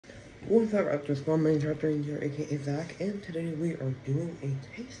What's up, after small Minecraft Ranger, aka Zach, and today we are doing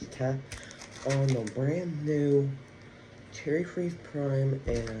a taste test on the brand new Cherry Freeze Prime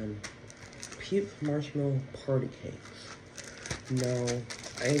and Peeps Marshmallow Party Cakes. Now,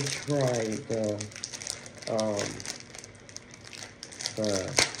 I tried the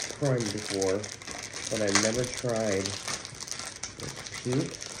Prime before, but I never tried the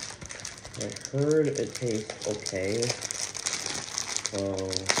Peeps. I heard it tastes okay,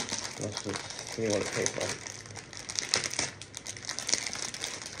 so let's just see what it tastes like.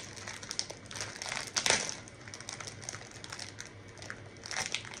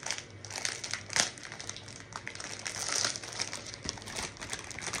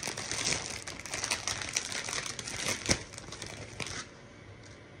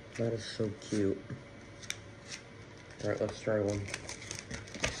 That is so cute. Alright, let's try one.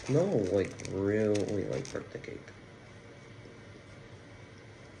 Smell like really like birthday cake.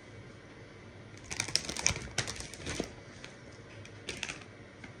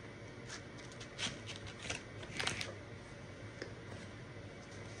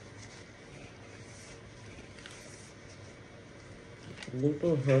 What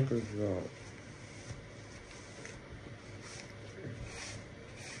the heck is that?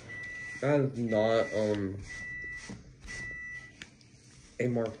 That is not, a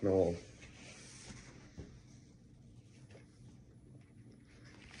marshmallow.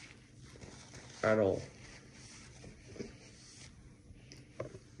 At all.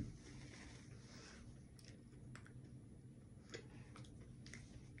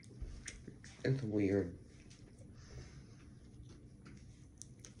 It's weird.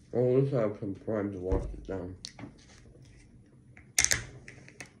 Oh, let's have some Prime to wash it down.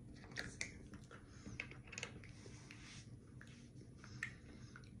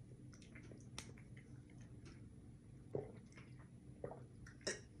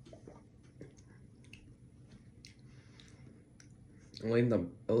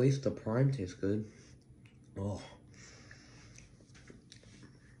 At least the Prime tastes good. Oh.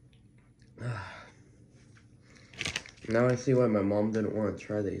 Now I see why my mom didn't want to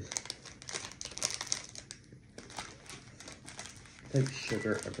try these. Like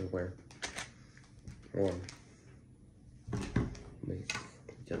sugar everywhere. Hold on. Wait,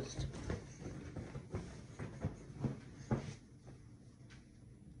 just.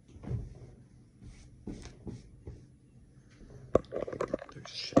 There's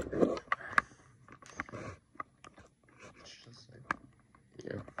sugar. It's just like,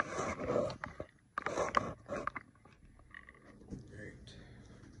 yeah. Alright.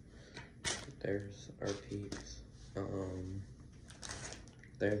 There's our peeps.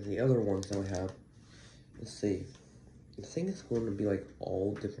 There's the other ones that we have. Let's see. I think it's going to be like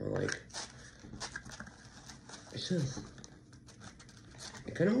all different, like, it's just,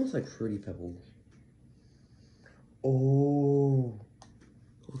 it kind of looks like Fruity Pebbles. Oh,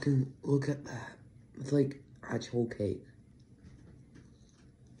 look at that. It's like actual cake.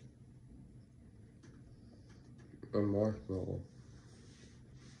 A marshmallow.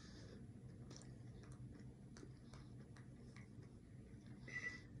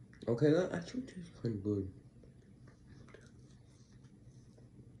 Okay, that actually tastes kind of good.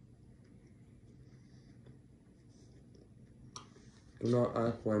 Do not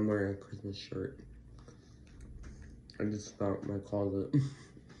ask why I'm wearing a Christmas shirt. I just found my closet.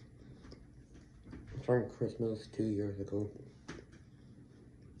 From Christmas 2 years ago.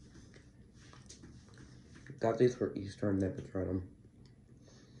 Got these for Easter and never tried them.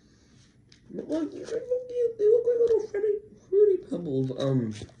 But look, they're so cute. They look like little Fruity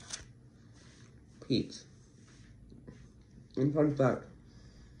Pebbles, Peeps. And fun fact,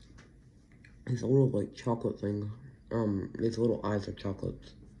 these little like chocolate thing, these little eyes are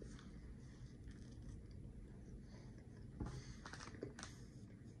chocolates.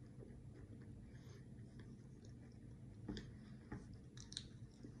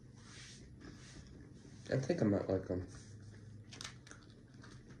 I think I might like them.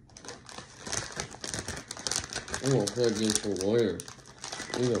 Oh, I feel like these for lawyer.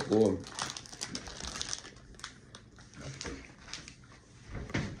 These are good.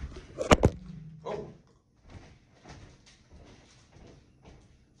 Oh.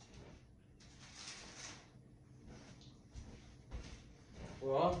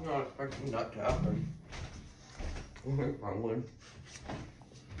 Well, I was not expecting that to happen. Okay, I would.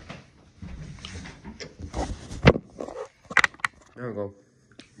 There we go.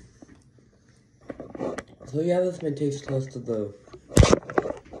 So yeah, that's my taste test of the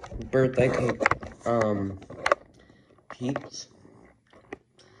birthday cake, Peeps.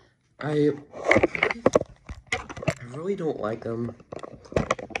 I really don't like them.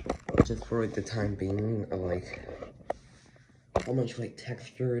 just for like the time being, of like how much like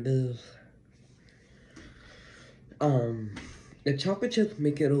texture it is. The chocolate chips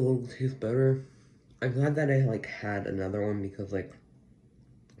make it a little taste better. I'm glad that I like had another one because like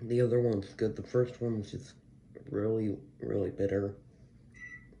the other one's good. The first one was just really, really bitter.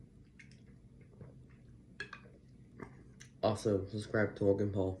 Also, subscribe to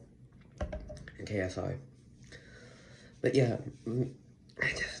Logan Paul and KSI. But yeah, I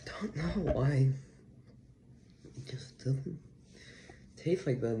just don't know why it just doesn't taste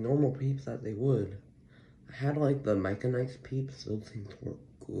like the normal Peeps that they would. I had like the mechanized Peeps, those things were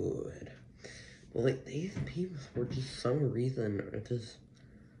good. But like these Peeps, for just some reason, it just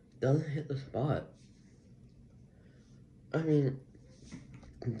doesn't hit the spot. I mean,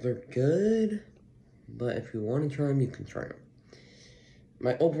 they're good, but if you want to try them, you can try them.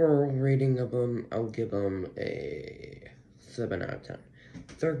 My overall rating of them, I would give them a 7 out of 10.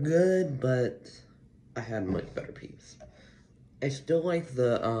 They're good, but I had much better Peeps. I still like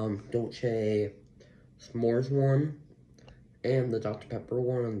the Dolce S'mores one and the Dr. Pepper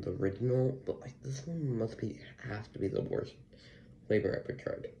one and the original, but like this one has to be the worst flavor I've ever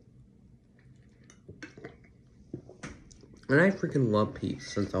tried. And I freaking love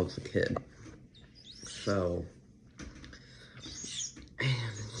Peeps since I was a kid. So, man,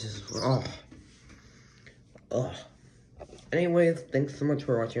 it's just, Anyways, thanks so much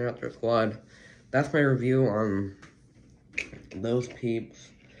for watching After Squad. That's my review on those Peeps.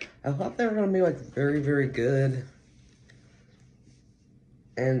 I thought they were gonna be like very, very good.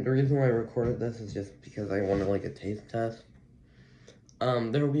 And the reason why I recorded this is just because I wanted like a taste test.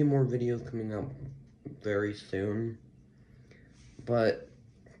 There will be more videos coming up very soon. But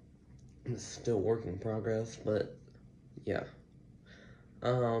it's still work in progress, but yeah.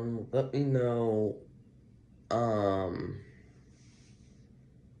 Let me know,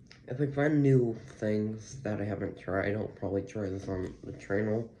 if I find new things that I haven't tried, I'll probably try this on the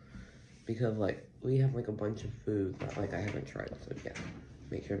channel, because, like, we have, like, a bunch of food that, like, I haven't tried, so yeah.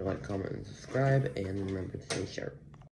 Make sure to like, comment, and subscribe, and remember to stay sharp.